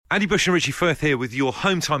Andy Bush and Richie Firth here with your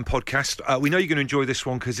Home Time podcast. We know you're going to enjoy this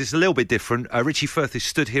one because it's a little bit different. Richie Firth is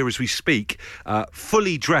stood here as we speak,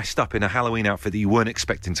 fully dressed up in a Halloween outfit that you weren't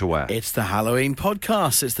expecting to wear. It's the Halloween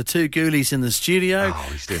podcast. It's the two ghoulies in the studio. Oh,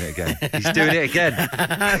 he's doing it again. He's doing it again.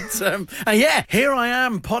 And yeah, here I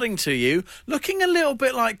am podding to you, looking a little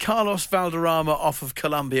bit like Carlos Valderrama off of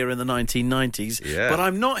Colombia in the 1990s. Yeah. But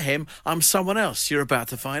I'm not him. I'm someone else. You're about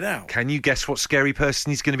to find out. Can you guess what scary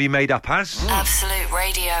person he's going to be made up as? Absolute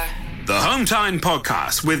Radio. The Home Time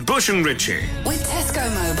Podcast with Bush and Richie. With Tesco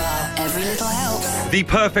Mobile, every little helps. The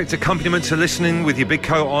perfect accompaniment to listening with your big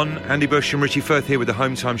coat on. Andy Bush and Richie Firth here with the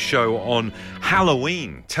Home Time show on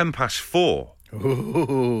Halloween, 4:10.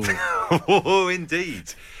 Ooh. Oh,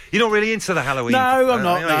 indeed. You're not really into the Halloween. No, I'm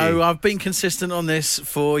not. are you? No, I've been consistent on this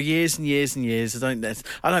for years and years and years. I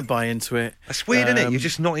don't buy into it. That's weird, isn't it? You're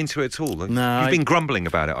just not into it at all. No, You've been grumbling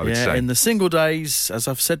about it, I would say. In the single days, as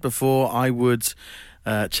I've said before, I would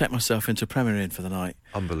check myself into Premier Inn for the night.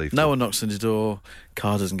 Unbelievable. No one knocks on the door.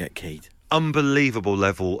 Car doesn't get keyed. Unbelievable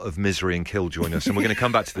level of misery and killjoyness, and we're going to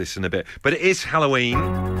come back to this in a bit. But it is Halloween.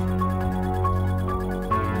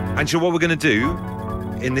 And so what we're going to do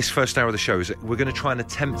in this first hour of the show is we're going to try and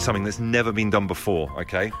attempt something that's never been done before,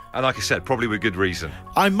 okay? And like I said, probably with good reason.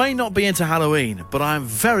 I may not be into Halloween, but I'm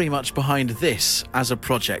very much behind this as a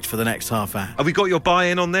project for the next half hour. Have we got your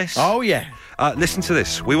buy-in on this? Oh, yeah. Listen to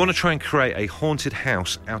this. We want to try and create a haunted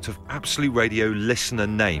house out of Absolute Radio listener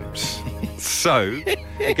names. So,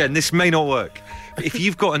 again, this may not work. If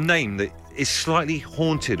you've got a name that is slightly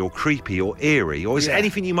haunted or creepy or eerie, or is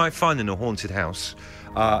anything you might find in a haunted house,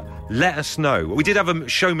 let us know. We did have a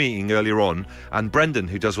show meeting earlier on, and Brendan,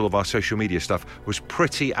 who does all of our social media stuff, was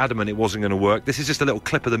pretty adamant it wasn't going to work. This is just a little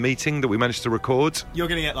clip of the meeting that we managed to record. You're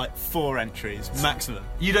going to get like 4 entries maximum.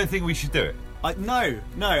 You don't think we should do it? No.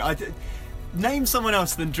 Name someone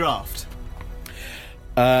else than Draft.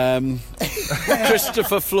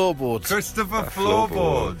 Christopher Floorboards. Christopher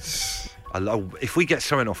Floorboards. If we get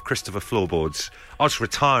something off Christopher Floorboards, I'll just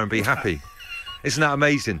retire and be happy. Isn't that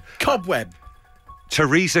amazing? Cobweb.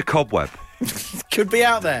 Teresa Cobweb. Could be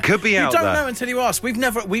out there. Could be out there. You don't know until you ask. We've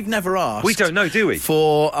never asked. We don't know, do we?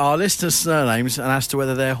 For our listeners' surnames and as to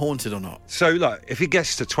whether they're haunted or not. So, look, if it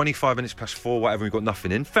gets to 25 minutes past 4, whatever, we've got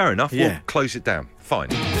nothing in, fair enough. Yeah. We'll close it down.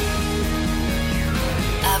 Fine.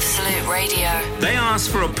 Absolute Radio. They asked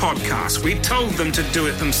for a podcast. We told them to do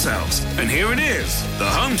it themselves. And here it is. The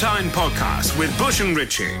Home Time Podcast with Bush and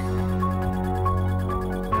Richie.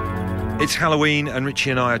 It's Halloween, and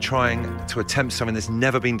Richie and I are trying to attempt something that's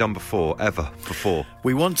never been done before.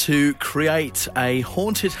 We want to create a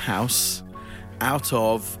haunted house out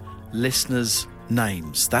of listeners'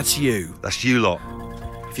 names. That's you. That's you lot.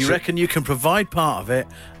 If you reckon you can provide part of it,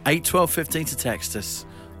 8, 12, 15 to text us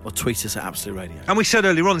or tweet us at Absolute Radio. And we said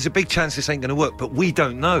earlier on, there's a big chance this ain't going to work, but we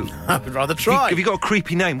don't know. I would rather try. If you got a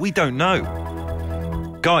creepy name, we don't know.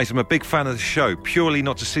 Guys, I'm a big fan of the show, purely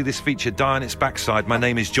not to see this feature die on its backside. My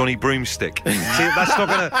name is Johnny Broomstick. See, that's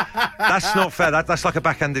not fair. That's like a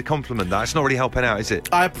backhanded compliment. That's not really helping out, is it?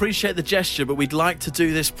 I appreciate the gesture, but we'd like to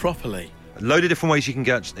do this properly. A load of different ways you can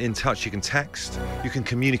get in touch. You can text, you can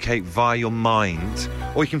communicate via your mind,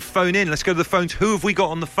 or you can phone in. Let's go to the phones. Who have we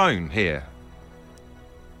got on the phone here?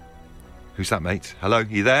 Who's that, mate? Hello,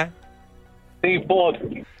 you there? Steve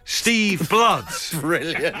Blood. Steve Blood.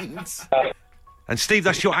 Brilliant. And Steve,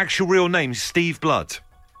 that's your actual real name, Steve Blood?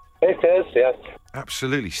 It is, yes.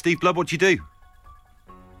 Absolutely. Steve Blood, what do you do?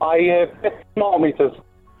 I fit smart meters.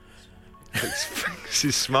 This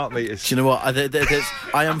is smart meters. Do you know what?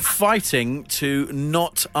 I am fighting to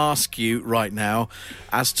not ask you right now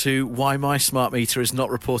as to why my smart meter is not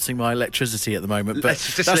reporting my electricity at the moment. But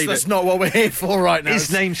that's not what we're here for right now.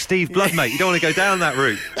 His name's Steve Blood, mate. You don't want to go down that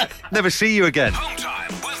route. Never see you again. Home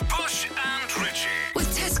Time with Bush and Richie. With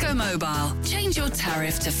Tesco Mobile, change your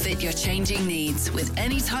tariff to fit your changing needs with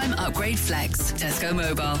Anytime Upgrade Flex. Tesco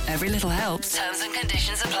Mobile, every little helps. Terms and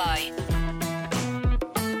conditions apply.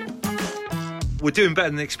 We're doing better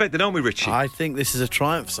than expected, aren't we, Richie? I think this is a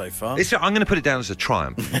triumph so far. I'm going to put it down as a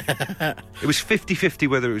triumph. It was 50-50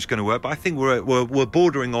 whether it was going to work, but I think we're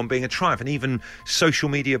bordering on being a triumph. And even social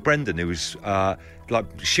media Brendan, who was like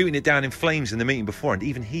shooting it down in flames in the meeting before, and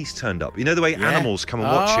even he's turned up. You know the way animals come and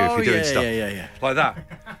watch you if you're doing stuff? Yeah. Like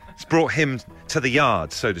that. It's brought him to the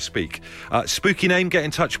yard, so to speak. Spooky name, get in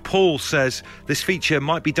touch. Paul says, this feature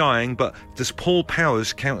might be dying, but does Paul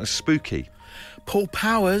Powers count as spooky? Paul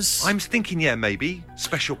Powers. I'm thinking, maybe.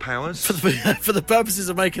 Special powers. For the purposes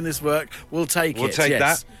of making this work, we'll take it. We'll take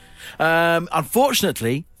that.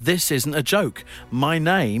 Unfortunately, this isn't a joke. My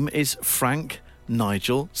name is Frank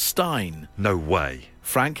Nigel Stein. No way.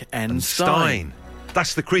 Frank N. Stein.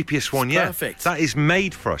 That's the creepiest one yet. Perfect. That is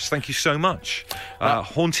made for us. Thank you so much.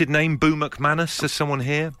 Haunted name, Boo McManus, says someone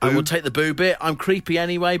here. Boo. I will take the boo bit. I'm creepy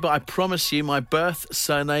anyway, but I promise you my birth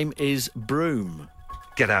surname is Broom.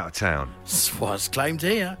 Get out of town. That's what's claimed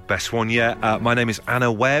here. Best one yet. My name is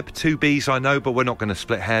Anna Webb. 2 B's, I know, but we're not going to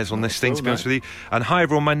split hairs on this thing, to be honest with you. And hi,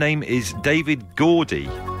 everyone. My name is David Gaudy.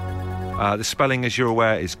 The spelling, as you're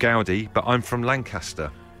aware, is Gowdy, but I'm from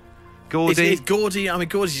Lancaster. Gaudy. It's gaudy. I mean,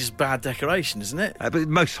 gaudy's just bad decoration, isn't it? But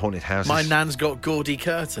most haunted houses. My nan's got gaudy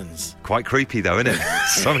curtains. Quite creepy, though, isn't it?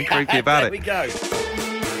 Something creepy about There we go.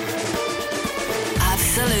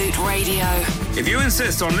 Absolute Radio. If you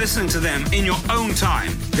insist on listening to them in your own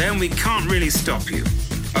time, then we can't really stop you.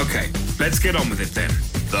 Okay, let's get on with it then.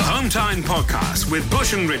 The Home Time Podcast with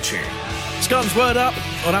Bush and Richie. Scott's Word Up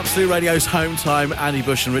on Absolute Radio's Home Time. Andy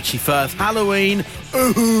Bush and Richie Firth. Halloween.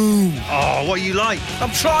 Ooh. Oh, what you like?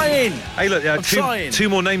 I'm trying. Hey, look, I'm trying. 2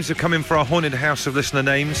 more names have come in for our haunted house of listener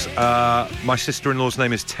names. My sister-in-law's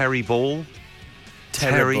name is Terry Ball.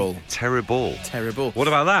 Terrible. Terry Ball. Terrible. What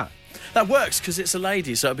about that? That works because it's a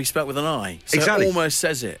lady, so it'll be spelt with an I. So Exactly. It almost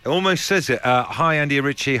says it. It almost says it. Hi, Andy and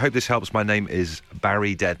Richie. Hope this helps. My name is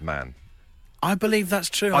Barry Deadman. I believe that's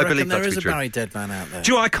true. I I reckon believe there that to is be a true. Barry Deadman out there.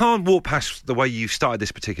 Do you know what? I can't walk past the way you've started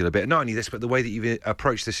this particular bit. Not only this, but the way that you've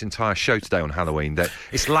approached this entire show today on Halloween. That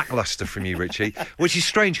it's lacklustre from you, Richie, which is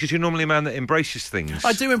strange because you're normally a man that embraces things.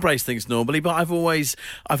 I do embrace things normally, but I've always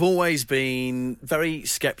been very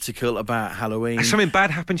sceptical about Halloween. Has something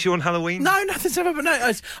bad happened to you on Halloween? No, nothing's ever. But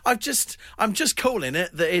no, I'm just calling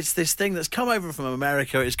it that it's this thing that's come over from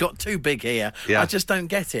America. It's got too big here. Yeah. I just don't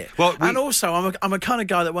get it. Well, and also, I'm a kind of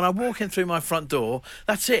guy that when I walk in through my front door,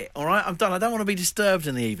 that's it. All right, I'm done. I don't want to be disturbed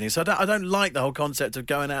in the evening, so I don't like the whole concept of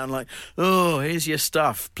going out and like, oh, here's your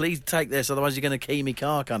stuff. Please take this, otherwise you're going to key me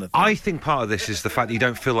car kind of thing. I think part of this is the fact that you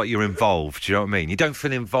don't feel like you're involved. Do you know what I mean? You don't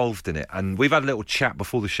feel involved in it. And we've had a little chat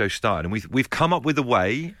before the show started, and we've come up with a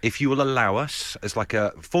way, if you will allow us, as like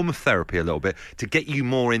a form of therapy a little bit, to get you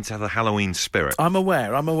more into the Halloween spirit. I'm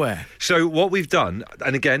aware. So what we've done,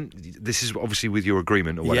 and again, this is obviously with your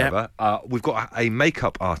agreement or whatever, we've got a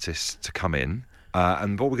makeup artist to come in.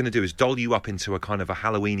 And what we're going to do is doll you up into a kind of a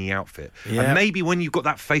Halloweeny outfit. Yeah. And maybe when you've got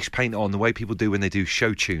that face paint on, the way people do when they do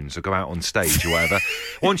show tunes or go out on stage or whatever,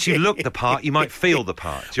 once you look the part, you might feel the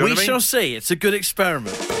part. Do you know what I mean? shall see. It's a good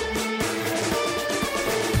experiment.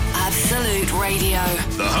 Absolute Radio.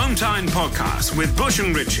 The Home Time Podcast with Bush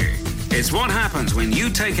and Richie. It's what happens when you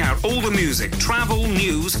take out all the music, travel,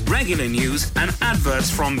 news, regular news, and adverts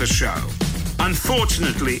from the show.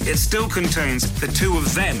 Unfortunately, it still contains the two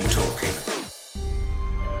of them talking.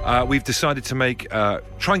 We've decided to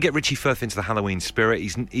try and get Richie Firth into the Halloween spirit.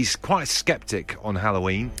 He's quite a sceptic on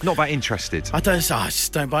Halloween, not that interested. I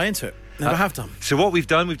just don't buy into it. Never have done. So what we've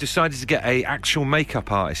done, we've decided to get a actual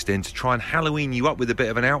makeup artist in to try and Halloween you up with a bit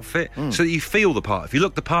of an outfit so that you feel the part. If you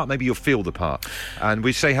look the part, maybe you'll feel the part. And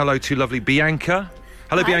we say hello to lovely Bianca.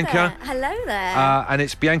 Hello, Hi Bianca. there. Hello there. And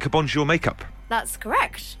it's Bianca Bonjour Makeup. That's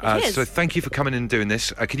correct. It is. So thank you for coming in and doing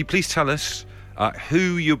this. Could you please tell us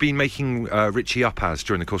who you've been making Richie up as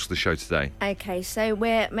during the course of the show today? Okay, so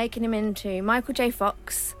we're making him into Michael J.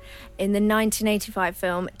 Fox in the 1985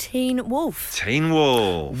 film Teen Wolf. Teen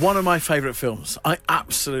Wolf. One of my favourite films. I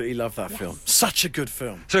absolutely love that film. Such a good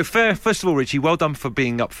film. So first of all, Richie, well done for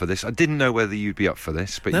being up for this. I didn't know whether you'd be up for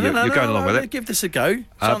this, but you're going along with it. Give this a go.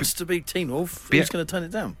 Chance to be Teen Wolf. Who's going to turn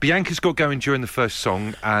it down? Bianca's got going during the first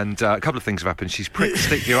song, and a couple of things have happened. She's pricked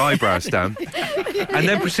stick your eyebrows down, and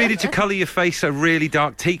then proceeded to colour your face a really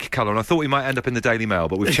dark teak colour. And I thought we might end up in the Daily Mail,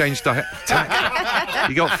 but we've changed tack.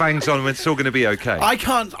 You got fangs on, and it's all going to be okay.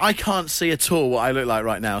 I can't see at all what I look like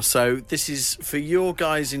right now, so this is for your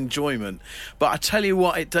guys' enjoyment. But I tell you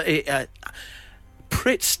what,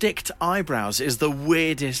 Pritt-sticked eyebrows is the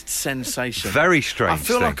weirdest sensation. Very strange. I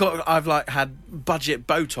feel like I've had budget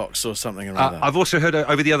Botox or something around that. I've also heard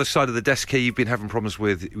over the other side of the desk here you've been having problems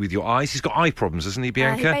with your eyes. He's got eye problems, hasn't he,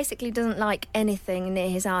 Bianca? He basically doesn't like anything near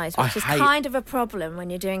his eyes, which is kind of a problem when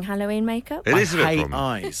you're doing Halloween makeup. It is a hate problem.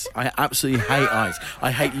 eyes. I absolutely hate eyes.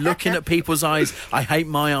 I hate looking at people's eyes. I hate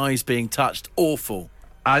my eyes being touched. Awful.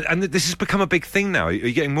 And this has become a big thing now.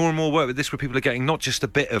 You're getting more and more work with this where people are getting not just a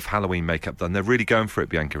bit of Halloween makeup done, they're really going for it,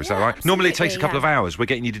 Bianca. Is that right? Normally it takes a couple of hours. We're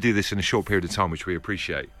getting you to do this in a short period of time, which we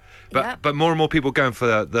appreciate. But more and more people going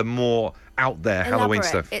for the more out there Halloween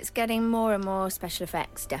stuff. It's getting more and more special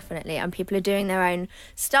effects, definitely. And people are doing their own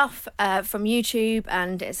stuff from YouTube,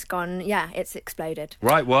 and it's gone, it's exploded.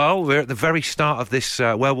 Right, well, we're at the very start of this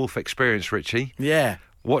werewolf experience, Richie. Yeah.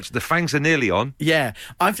 Watch, the fangs are nearly on. Yeah.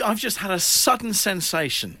 I've just had a sudden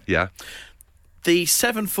sensation. Yeah. The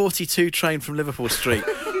 7:42 train from Liverpool Street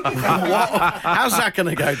How's that going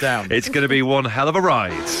to go down? It's going to be one hell of a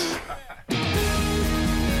ride.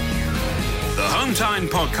 The Home Time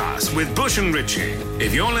Podcast with Bush and Richie.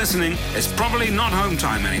 If you're listening, it's probably not Home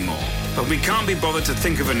Time anymore, but we can't be bothered to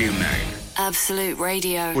think of a new name. Absolute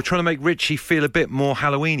Radio. We're trying to make Richie feel a bit more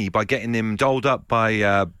Halloweeny by getting him dolled up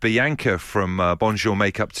by Bianca from Bonjour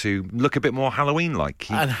Makeup to look a bit more Halloween-like.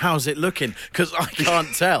 And how's it looking? Because I can't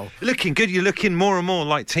tell. Looking good. You're looking more and more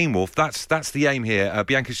like Teen Wolf. That's the aim here.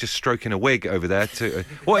 Bianca's just stroking a wig over there.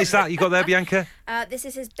 What is that you got there, Bianca? This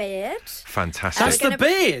is his beard. Fantastic. That's the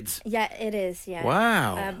beard? Yeah, it is, yeah.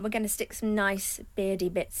 Wow. We're going to stick some nice beardy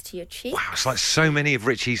bits to your cheek. Wow, it's like so many of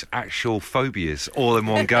Richie's actual phobias all in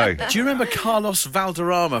one go. Do you remember Carlos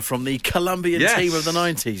Valderrama from the Colombian team of the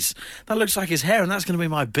 90s? That looks like his hair, and that's going to be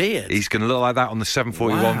my beard. He's going to look like that on the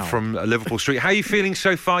 741 from Liverpool Street. How are you feeling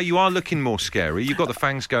so far? You are looking more scary. You've got the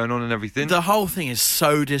fangs going on and everything. The whole thing is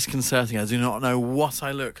so disconcerting. I do not know what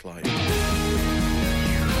I look like.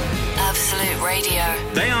 Absolute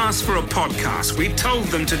Radio. They asked for a podcast. We told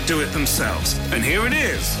them to do it themselves. And here it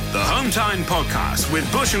is. The Home Time Podcast with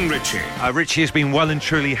Bush and Richie. Richie has been well and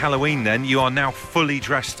truly Halloween then. You are now fully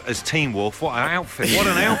dressed as Teen Wolf. What an outfit. What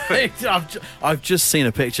an outfit. I've just seen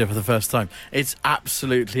a picture for the first time. It's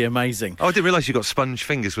absolutely amazing. Oh, I didn't realise you got sponge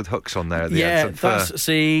fingers with hooks on there at the end.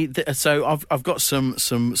 So I've got some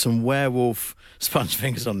werewolf sponge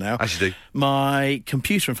fingers on now. As you do. My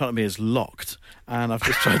computer in front of me is locked. And I've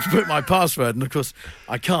just tried to put my password, and of course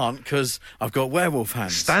I can't because I've got werewolf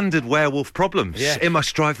hands. Standard werewolf problems. Yeah. It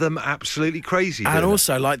must drive them absolutely crazy. And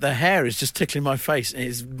also, like, the hair is just tickling my face, and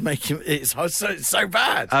it's so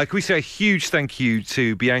bad. Can we say a huge thank you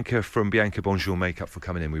to Bianca from Bianca Bonjour Makeup for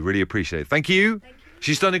coming in? We really appreciate it. Thank you.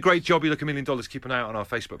 She's done a great job. You look $1 million. Keep an eye out on our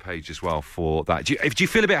Facebook page as well for that. Do you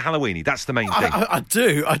feel a bit Halloweeny? That's the main thing. I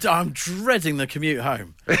do. I'm dreading the commute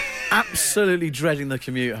home. Absolutely dreading the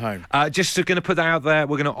commute home. Just going to put that out there.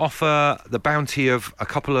 We're going to offer the bounty of a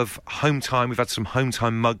couple of Home Time. We've had some Home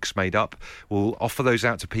Time mugs made up. We'll offer those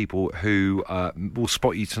out to people who will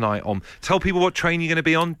spot you tonight on. Tell people what train you're going to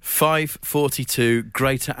be on. 5:42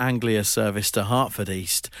 Greater Anglia service to Hertford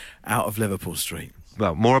East out of Liverpool Street.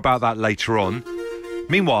 Well, more about that later on.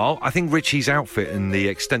 Meanwhile, I think Richie's outfit and the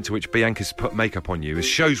extent to which Bianca's put makeup on you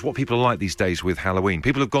shows what people are like these days with Halloween.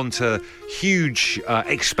 People have gone to huge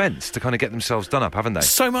expense to kind of get themselves done up, haven't they?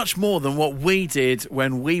 So much more than what we did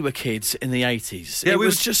when we were kids in the 80s. Yeah, it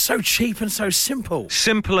was just so cheap and so simple.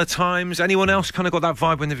 Simpler times. Anyone else kind of got that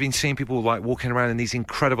vibe when they've been seeing people like walking around in these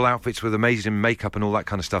incredible outfits with amazing makeup and all that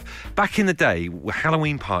kind of stuff? Back in the day,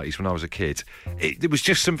 Halloween parties when I was a kid, it was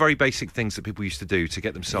just some very basic things that people used to do to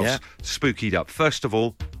get themselves spookied up. First of all,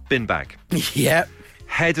 bin bag. Yep.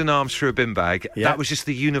 Head and arms through a bin bag. Yep. That was just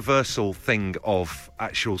the universal thing of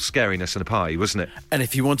actual scariness in a party, wasn't it? And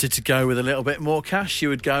if you wanted to go with a little bit more cash, you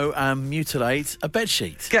would go and mutilate a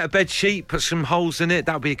bedsheet. Get a bedsheet, put some holes in it.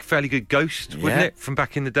 That would be a fairly good ghost, wouldn't it, from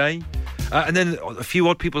back in the day? And then a few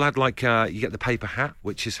odd people had, like, you get the paper hat,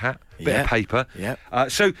 witch's hat, bit of paper. Yep.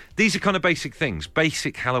 So these are kind of basic things,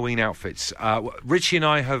 basic Halloween outfits. Richie and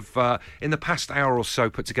I have, in the past hour or so,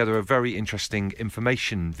 put together a very interesting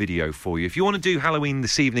information video for you. If you want to do Halloween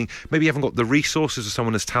this evening, maybe you haven't got the resources of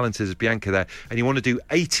someone as talented as Bianca there, and you want to do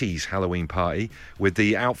 80s Halloween party with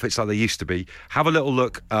the outfits like they used to be, have a little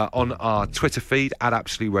look on our Twitter feed at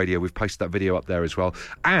Absolute Radio. We've posted that video up there as well.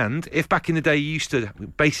 And if back in the day you used to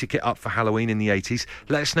basic it up for Halloween in the 80s,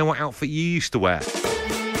 let us know what outfit you used to wear.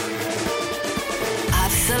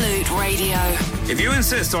 Absolute Radio. If you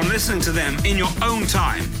insist on listening to them in your own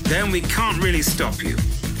time, then we can't really stop you.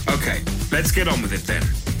 Okay, let's get on with it then.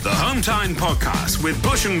 The Home Time Podcast with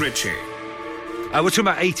Bush and Richie. We're talking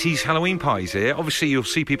about 80s Halloween parties here. Obviously, you'll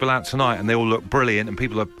see people out tonight and they all look brilliant, and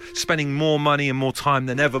people are spending more money and more time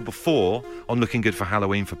than ever before on looking good for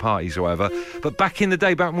Halloween for parties or whatever. But back in the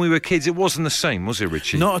day, back when we were kids, it wasn't the same, was it,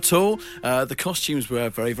 Richie? Not at all. The costumes were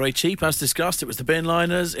very, very cheap, as discussed. It was the bin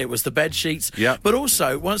liners, it was the bed sheets. Yeah. But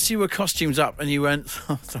also, once you were costumes up and you went,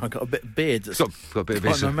 I've got a bit of beard. That's got a bit of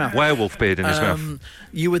his in my mouth. Werewolf beard in his mouth.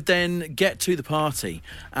 You would then get to the party,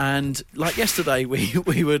 and like yesterday, we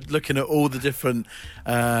were looking at all the different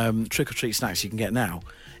trick-or-treat snacks you can get now.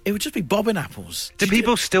 It would just be bobbing apples. Do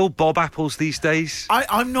people still bob apples these days?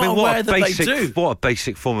 I'm not aware that they do. What a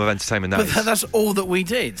basic form of entertainment that is. But that's all that we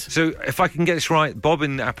did. So if I can get this right,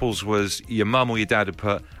 bobbing apples was your mum or your dad had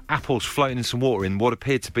put apples floating in some water in what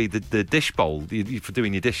appeared to be the dish bowl for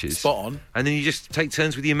doing your dishes. Spot on. And then you just take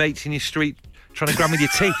turns with your mates in your street trying to grab with your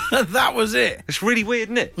teeth. That was it. It's really weird,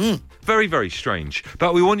 isn't it? Very, very strange.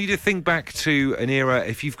 But we want you to think back to an era.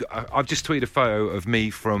 If you've, I've just tweeted a photo of me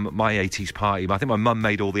from my 80s party. I think my mum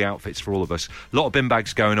made all the outfits for all of us. A lot of bin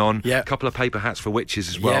bags going on. Yeah. A couple of paper hats for witches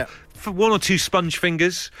as well. Yeah. For 1 or 2 sponge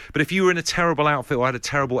fingers. But if you were in a terrible outfit or had a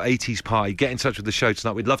terrible 80s party, get in touch with the show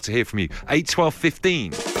tonight. We'd love to hear from you. 8 12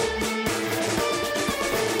 15.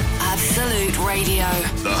 Absolute Radio.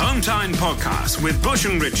 The Home Time Podcast with Bush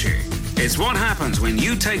and Richie. It's what happens when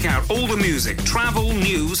you take out all the music, travel,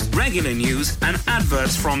 news, regular news, and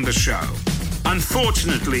adverts from the show.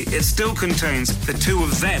 Unfortunately, it still contains the two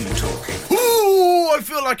of them talking. Ooh, I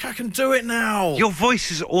feel like I can do it now. Your voice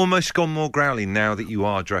has almost gone more growly now that you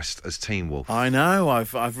are dressed as Teen Wolf. I know.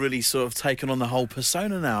 I've really sort of taken on the whole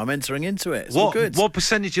persona now. I'm entering into it. It's all good. What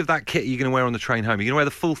percentage of that kit are you going to wear on the train home? Are you going to wear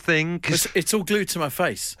the full thing? It's all glued to my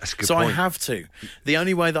face. That's a good so point. I have to. The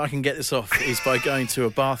only way that I can get this off is by going to a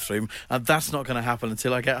bathroom, and that's not going to happen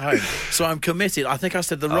until I get home. So I'm committed. I think I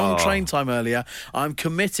said the wrong train time earlier. I'm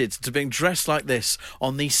committed to being dressed like this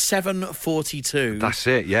on the 7:42. That's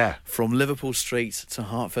it, yeah. From Liverpool Street to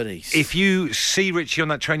Hertford East. If you see Richie on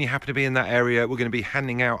that train, you happen to be in that area, we're going to be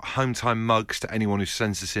handing out Home Time mugs to anyone who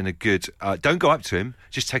sends us in a good... don't go up to him,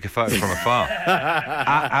 just take a photo from afar.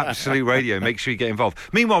 At Absolute Radio, make sure you get involved.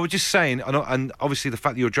 Meanwhile, we're just saying, and obviously the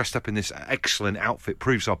fact that you're dressed up in this excellent outfit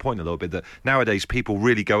proves our point a little bit, that nowadays people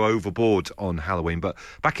really go overboard on Halloween, but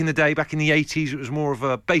back in the day, back in the 80s, it was more of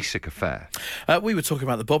a basic affair. We were talking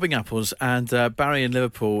about the bobbing apples, and Barry in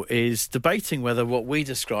Liverpool is debating whether what we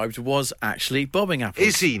described was actually bobbing apples.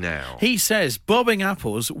 Is he now? He says bobbing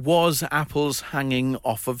apples was apples hanging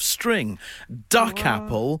off of string. Duck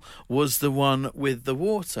apple was the one with the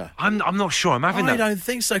water. I'm not sure. I'm having I don't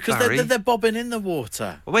think so, because they're bobbing in the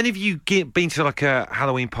water. When have you been to like a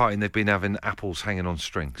Halloween party and they've been having apples hanging on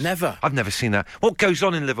strings? Never. I've never seen that. What goes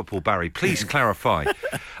on in Liverpool, Barry? Please clarify.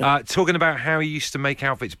 Talking about how you used to make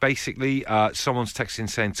outfits, basically, someone's texting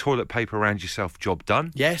saying toilet paper around yourself, job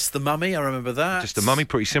done. Yes, the mummy, I remember that. Just a mummy,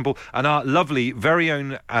 pretty simple. And our lovely, very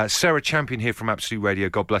own Sarah Champion here from Absolute Radio,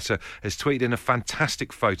 God bless her, has tweeted in a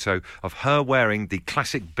fantastic photo of her wearing the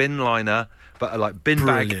classic bin liner, but like bin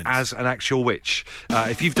Brilliant. bag as an actual witch.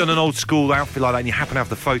 If you've done an old school outfit like that and you happen to have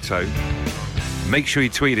the photo, make sure you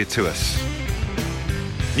tweet it to us.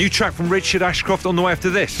 New track from Richard Ashcroft on the way after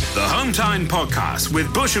this. The Home Time Podcast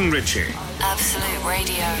with Bush and Richie. Absolute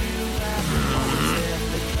Radio.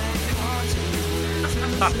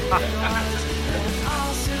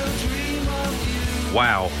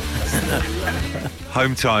 Wow.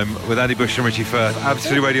 Home Time with Andy Bush and Richie Firth.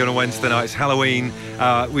 Absolute Radio on a Wednesday night. It's Halloween.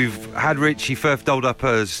 We've had Richie Firth dolled up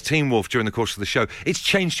as Teen Wolf during the course of the show. It's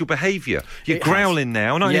changed your behaviour. You're growling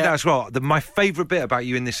now. Not only that as well, my favourite bit about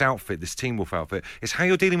you in this outfit, this Teen Wolf outfit, is how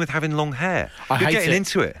you're dealing with having long hair. You're getting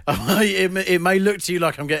into it. It may look to you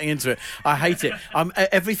like I'm getting into it. I hate it.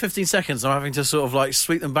 Every 15 seconds I'm having to sort of like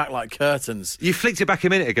sweep them back like curtains. You flicked it back a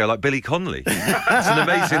minute ago like Billy Connolly. It's an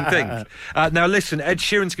amazing thing. Now listen, Ed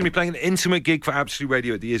Sheeran's going to be playing an intimate gig for Absolute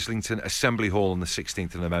Radio at the Islington Assembly Hall on the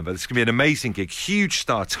 16th of November. This is going to be an amazing gig, huge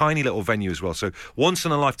star, tiny little venue as well, so once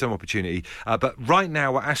in a lifetime opportunity. But right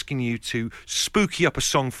now we're asking you to spooky up a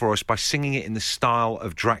song for us by singing it in the style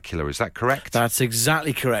of Dracula. Is that correct? That's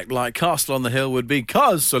exactly correct. Like Castle on the Hill would be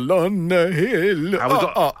Castle on the Hill. We've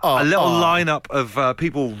got a little lineup of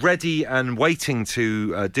people ready and waiting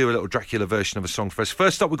to do a little Dracula version of a song for us.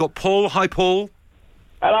 First up, we've got Paul. Hi, Paul.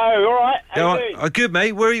 Hello, all right? How you doing? Good,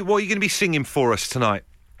 mate. What are you going to be singing for us tonight?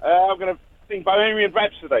 I'm going to sing Bohemian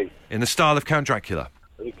Rhapsody. In the style of Count Dracula?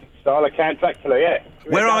 The style of Count Dracula, yeah.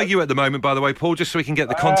 Where are you at the moment, by the way, Paul, just so we can get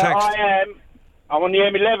the context? I'm on the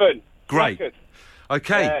M11. Great. Record.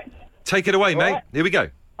 Okay. Take it away, mate. right. Here we go.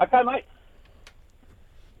 Okay, mate.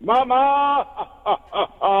 Mama,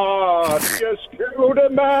 just killed a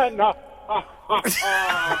man.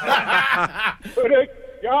 Put a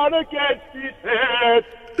gun against his head.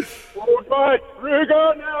 Pulled my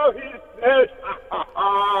trigger, now he's dead.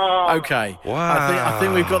 Okay. Wow. I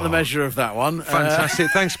think we've got the measure of that one. Fantastic.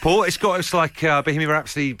 Thanks, Paul. It's like Bohemian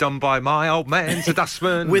Rhapsody done by my old man, Sir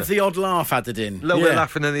Dustman. With the odd laugh added in. A little bit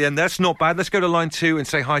laughing at the end. That's not bad. Let's go to line 2 and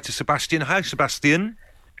say hi to Sebastian. Hi, Sebastian.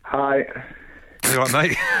 Hi. You all right,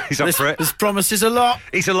 mate? He's up for it. This promises a lot.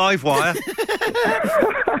 He's a live wire.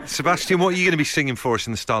 Sebastian, what are you going to be singing for us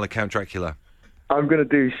in the style of Count Dracula? I'm going to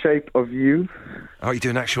do Shape of You. Oh, you're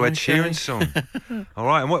doing an actual Ed Sheeran song. All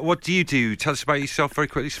right, and what do you do? Tell us about yourself very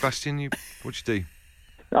quickly, Sebastian. What do you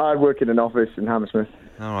do? I work in an office in Hammersmith.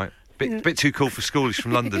 All right. Bit too cool for school. He's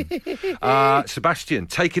from London. Sebastian,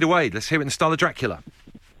 take it away. Let's hear it in the style of Dracula.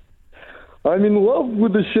 I'm in love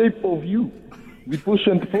with the shape of you. We push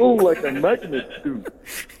and pull like a magnet do.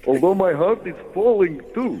 Although my heart is falling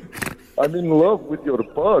too. I'm in love with your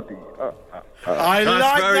body. I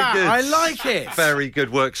like very that. good. I like it. Very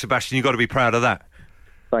good work, Sebastian. You've got to be proud of that.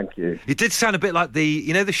 Thank you. You did sound a bit like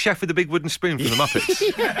the chef with the big wooden spoon from the Muppets.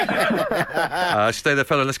 Stay there,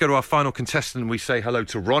 fella. Let's go to our final contestant. We say hello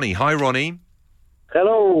to Ronnie. Hi, Ronnie.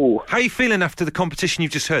 Hello. How are you feeling after the competition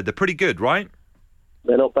you've just heard? They're pretty good, right?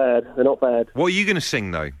 They're not bad. What are you going to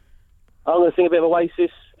sing, though? I'm going to sing a bit of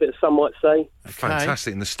Oasis, a bit of Some Might Say.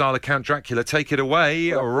 Fantastic. In the style of Count Dracula. Take it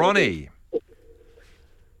away, Ronnie.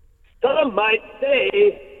 Some might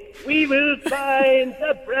say we will find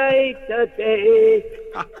a brighter day.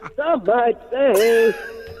 Some might say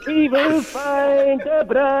we will find a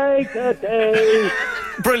brighter day.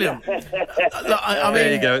 Brilliant. Look, I mean,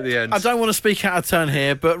 there you go at the end. I don't want to speak out of turn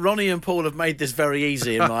here, but Ronnie and Paul have made this very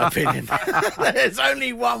easy, in my opinion. There's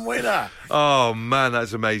only one winner. Oh, man,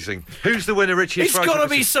 that's amazing. Who's the winner, Richie? It's got to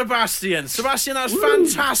be Sebastian. Sebastian, that's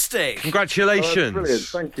fantastic. Congratulations. Brilliant,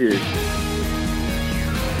 thank you.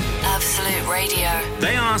 Absolute Radio.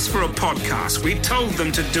 They asked for a podcast. We told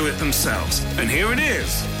them to do it themselves. And here it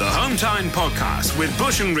is, the Home Time Podcast with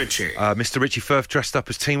Bush and Richie. Mr. Richie Firth dressed up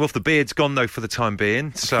as Teen Wolf. The beard's gone, though, for the time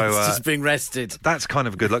being. So It's just being rested. That's kind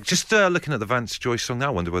of a good look. Just looking at the Vance Joyce song now,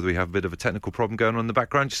 I wonder whether we have a bit of a technical problem going on in the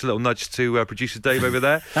background. Just a little nudge to producer Dave over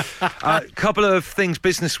there. A couple of things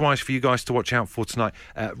business-wise for you guys to watch out for tonight.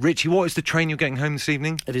 Richie, what is the train you're getting home this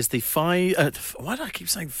evening? It is the 5... why do I keep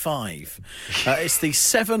saying 5? It's the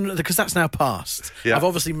 7... Because that's now passed. Yeah. I've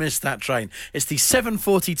obviously missed that train. It's the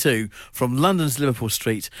 7:42 from London's Liverpool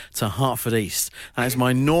Street to Hertford East. That is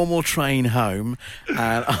my normal train home,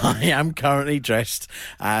 and I am currently dressed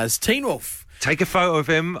as Teen Wolf. Take a photo of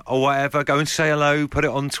him or whatever. Go and say hello. Put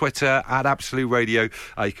it on Twitter at Absolute Radio.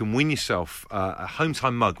 You can win yourself a Home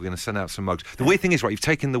Time mug. We're going to send out some mugs. The weird thing is, right, you've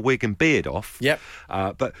taken the wig and beard off. Yep.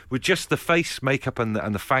 But with just the face makeup and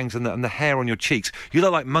the fangs and the hair on your cheeks, you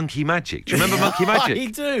look like Monkey Magic. Do you remember Monkey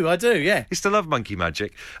Magic? I do, yeah. Used to love Monkey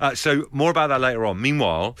Magic. So more about that later on.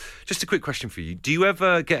 Meanwhile, just a quick question for you. Do you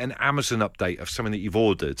ever get an Amazon update of something that you've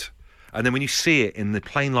ordered? And then when you see it in the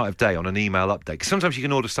plain light of day on an email update, because sometimes you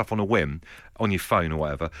can order stuff on a whim on your phone or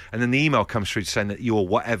whatever, and then the email comes through saying that your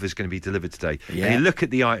whatever's going to be delivered today. Yeah. And you look at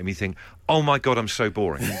the item, you think, oh my God, I'm so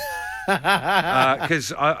boring.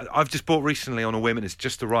 Because I've just bought recently on a whim, and it's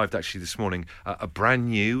just arrived actually this morning, a brand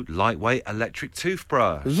new lightweight electric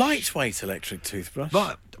toothbrush. Lightweight electric toothbrush?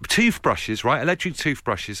 But toothbrushes, right? Electric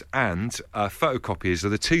toothbrushes and photocopiers are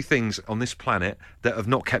the two things on this planet that have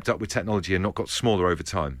not kept up with technology and not got smaller over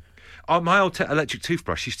time. My old electric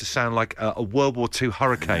toothbrush used to sound like a World War II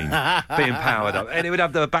hurricane being powered up. And it would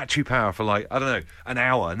have the battery power for an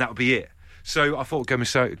hour, and that would be it. So I thought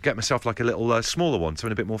I'd get myself like a little smaller one,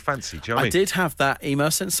 something a bit more fancy. Do you know what I mean? I did have that email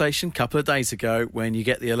sensation a couple of days ago when you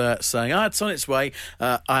get the alert saying, it's on its way.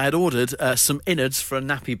 I had ordered some innards for a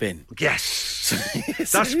nappy bin. Yes.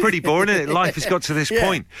 That's pretty boring, isn't it? Life has got to this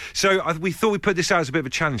point. So we thought we'd put this out as a bit of a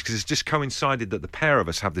challenge because it's just coincided that the pair of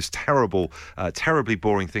us have this terribly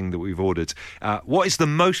boring thing that we've ordered. What is the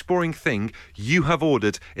most boring thing you have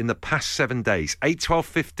ordered in the past 7 days? 8, 12,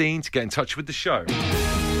 15 to get in touch with the show.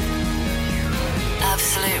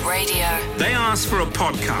 Absolute Radio. They asked for a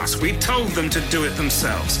podcast. We told them to do it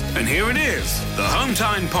themselves. And here it is, the Home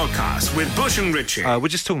Time Podcast with Bush and Richie. We're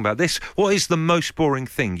just talking about this. What is the most boring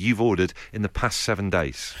thing you've ordered in the past 7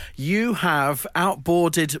 days? You have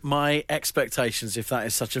outboarded my expectations, if that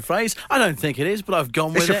is such a phrase. I don't think it is, but I've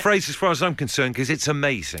gone with it. It's a phrase as far as I'm concerned because it's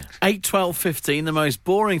amazing. 8, 12, 15, the most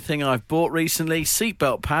boring thing I've bought recently,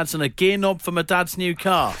 seatbelt pads and a gear knob for my dad's new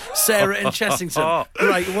car. Sarah in Chessington.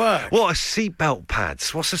 Great work. What a seatbelt pads.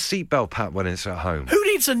 What's a seatbelt pad when it's at home? Who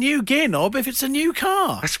needs a new gear knob if it's a new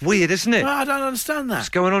car? That's weird, isn't it? Well, I don't understand that. What's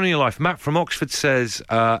going on in your life? Matt from Oxford says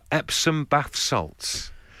Epsom bath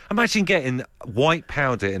salts. Imagine getting white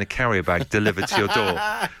powder in a carrier bag delivered to your door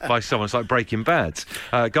by someone. It's like Breaking Bad.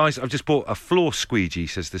 Guys, I've just bought a floor squeegee,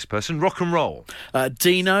 says this person. Rock and roll.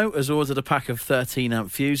 Dino has ordered a pack of 13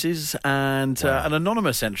 amp fuses and an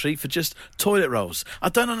anonymous entry for just toilet rolls. I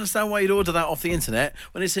don't understand why you'd order that off the internet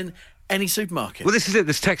when it's in any supermarket. Well, this is it.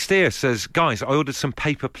 This text here says, guys, I ordered some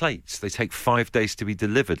paper plates. They take 5 days to be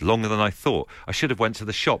delivered, longer than I thought. I should have went to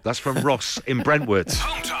the shop. That's from Ross in Brentwood.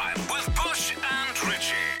 Home Time with Bush and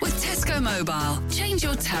Richie. With Tesco Mobile, change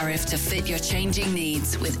your tariff to fit your changing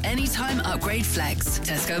needs with Anytime Upgrade Flex.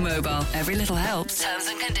 Tesco Mobile, every little helps. Terms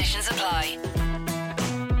and conditions apply.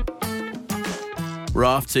 We're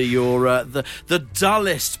after your the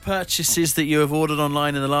dullest purchases that you have ordered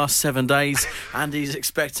online in the last 7 days. Andy's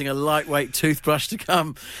expecting a lightweight toothbrush to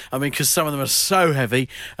come. I mean, because some of them are so heavy.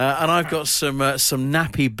 And I've got some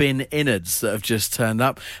nappy bin innards that have just turned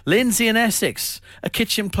up. Lindsay in Essex, a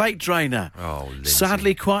kitchen plate drainer. Oh, Lindsay.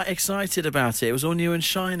 Sadly, quite excited about it. It was all new and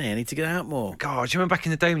shiny. I need to get out more. God, do you remember back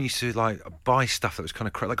in the day when you used to like buy stuff that was kind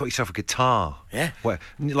of like got yourself a guitar? Yeah. Where,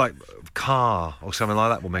 like car or something like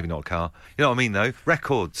that. Well, maybe not a car. You know what I mean, though?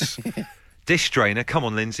 Records. Dish drainer. Come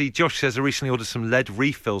on, Lindsay. Josh says I recently ordered some lead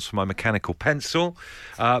refills for my mechanical pencil.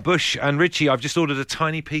 Bush and Richie, I've just ordered a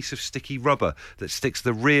tiny piece of sticky rubber that sticks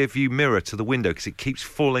the rear view mirror to the window because it keeps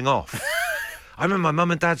falling off. I remember my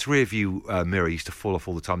mum and dad's rear view mirror used to fall off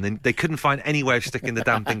all the time. They couldn't find any way of sticking the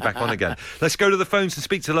damn thing back on again. Let's go to the phones and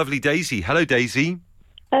speak to lovely Daisy. Hello, Daisy.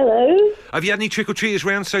 Hello. Have you had any trick-or-treaters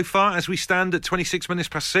round so far as we stand at 26 minutes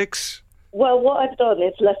past 6? Well, what I've done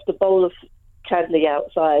is left a bowl of candy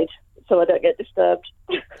outside so I don't get disturbed.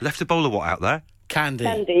 Left a bowl of what out there? Candy.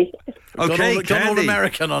 Candy. Okay, gone all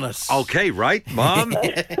American on us. Okay, right, Mum.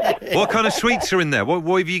 What kind of sweets are in there?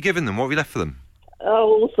 What have you given them? What have you left for them? Oh,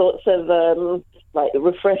 all sorts of like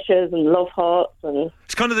refreshers and love hearts and.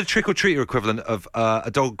 It's kind of the trick-or-treater equivalent of a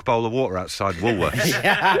dog bowl of water outside Woolworths.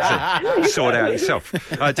 So, sort it out yourself.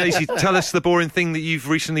 Daisy, tell us the boring thing that you've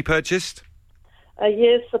recently purchased. A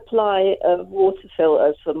year's supply of water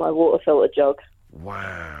filters for my water filter jug.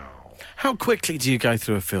 Wow. How quickly do you go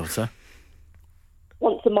through a filter?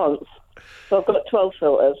 Once a month. So I've got 12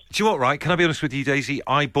 filters. Do you know what, right? Can I be honest with you, Daisy?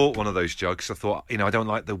 I bought one of those jugs. I thought, I don't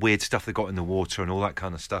like the weird stuff they got in the water and all that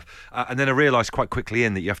kind of stuff. And then I realised quite quickly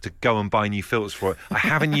that you have to go and buy new filters for it. I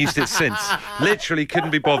haven't used it since. Literally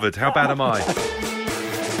couldn't be bothered. How bad am I?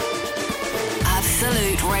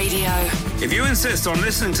 Absolute Radio. If you insist on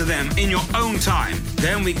listening to them in your own time,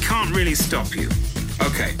 then we can't really stop you.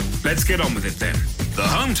 OK, let's get on with it then. The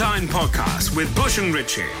Home Time Podcast with Bush and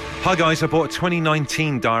Richie. Hi guys, I bought a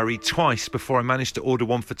 2019 diary twice before I managed to order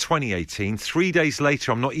one for 2018. 3 days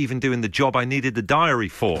later, I'm not even doing the job I needed the diary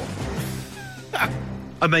for.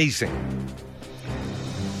 Amazing.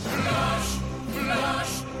 Flush,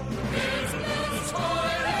 flush, it's the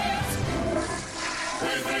toilet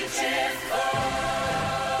with Richie.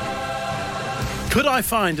 Could I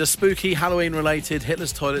find a spooky Halloween-related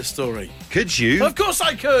Hitler's toilet story? Could you? Of course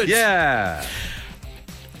I could! Yeah.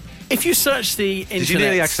 If you search the internet... Did you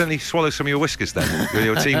nearly accidentally swallow some of your whiskers then? With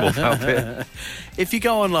your Teen Wolf outfit? If you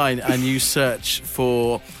go online and you search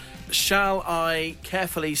for, shall I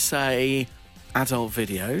carefully say, adult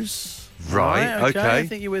videos? Right, okay. I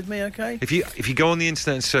think you're with me, okay? If you go on the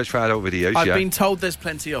internet and search for adult videos, I've been told there's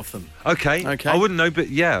plenty of them. Okay. I wouldn't know, but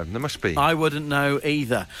yeah, there must be. I wouldn't know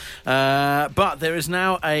either. But there is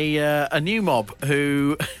now a new mob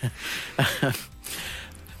who...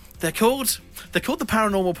 They're called the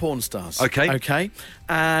paranormal porn stars. Okay.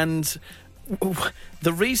 And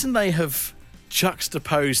the reason they have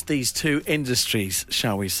juxtaposed these two industries,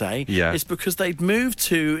 shall we say, is because they'd moved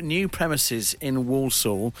to new premises in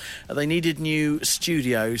Walsall. They needed new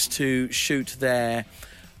studios to shoot their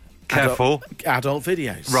adult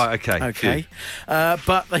videos. Right, okay.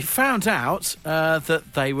 But they found out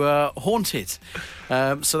that they were haunted.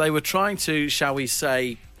 So they were trying to, shall we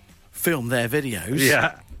say, film their videos.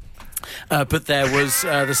 Yeah. But there was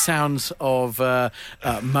the sounds of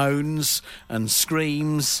moans and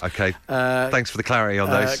screams. Okay. Thanks for the clarity on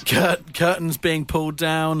those. Curtains being pulled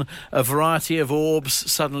down, a variety of orbs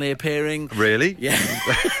suddenly appearing. Really? Yeah.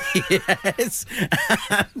 Yes.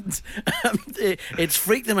 And it's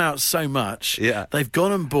freaked them out so much. Yeah. They've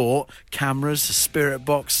gone and bought cameras, spirit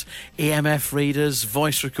box, EMF readers,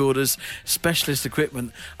 voice recorders, specialist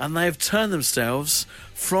equipment, and they've turned themselves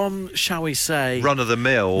from, shall we say...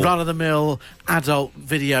 run-of-the-mill adult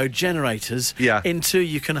video generators into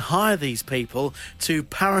you can hire these people to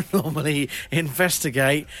paranormally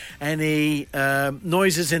investigate any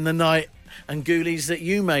noises in the night and ghoulies that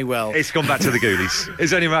you may well... It's gone back to the ghoulies.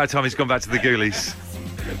 It's only a matter of time it's gone back to the ghoulies.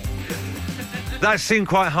 That seemed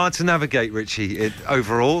quite hard to navigate, Richie,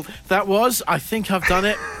 overall. That was. I think I've done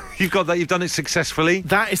it. You've got that. You've done it successfully.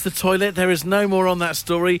 That is the toilet. There is no more on that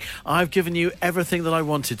story. I've given you everything that I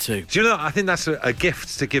wanted to. Do you know, I think that's a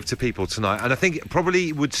gift to give to people tonight. And I think it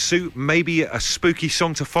probably would suit maybe a spooky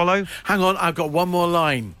song to follow. Hang on, I've got one more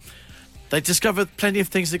line. They discovered plenty of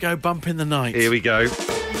things that go bump in the night. Here we go.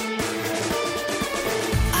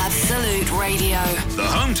 Absolute Radio. The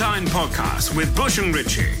Home Time Podcast with Bush and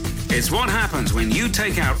Richie. It's what happens when you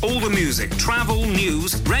take out all the music, travel,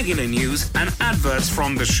 news, regular news, and adverts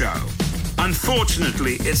from the show.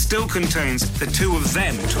 Unfortunately, it still contains the two of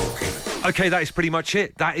them talking. Okay, that is pretty much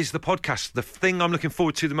it. That is the podcast. The thing I'm looking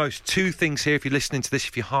forward to the most, 2 things here. If you're listening to this,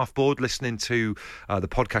 if you're half bored listening to the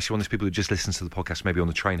podcast, you're one of those people who just listens to the podcast maybe on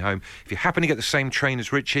the train home. If you happen to get the same train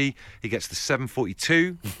as Richie, he gets the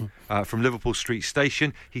 7:42 from Liverpool Street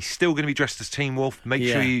Station. He's still going to be dressed as Teen Wolf. Make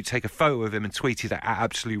sure you take a photo of him and tweet it at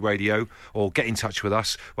Absolute Radio or get in touch with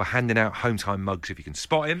us. We're handing out home time mugs if you can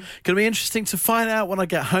spot him. Going to be interesting to find out when I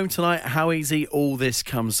get home tonight how easy all this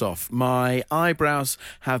comes off. My eyebrows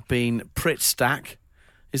have been Pritt Stack.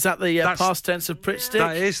 Is that the past tense of Pritt Stick?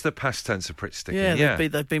 That is the past tense of Pritt Stick. Yeah,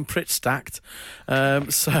 they've been Pritt Stacked.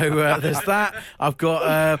 So there's that. I've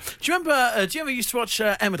got. Do you ever used to watch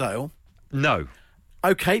Emmerdale? No.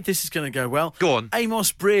 Okay, this is going to go well. Go on.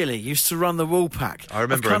 Amos Brearley used to run the Woolpack. I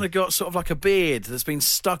remember I've kind of got sort of like a beard that's been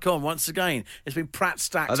stuck on once again. It's been Pratt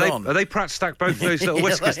stacked on. Are they Pratt stacked both those little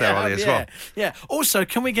whiskers there, are they, as well? Yeah. Also,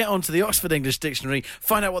 can we get onto the Oxford English Dictionary,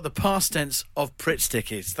 find out what the past tense of Pritt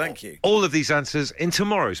Stick is? Thank you. All of these answers in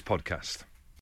tomorrow's podcast.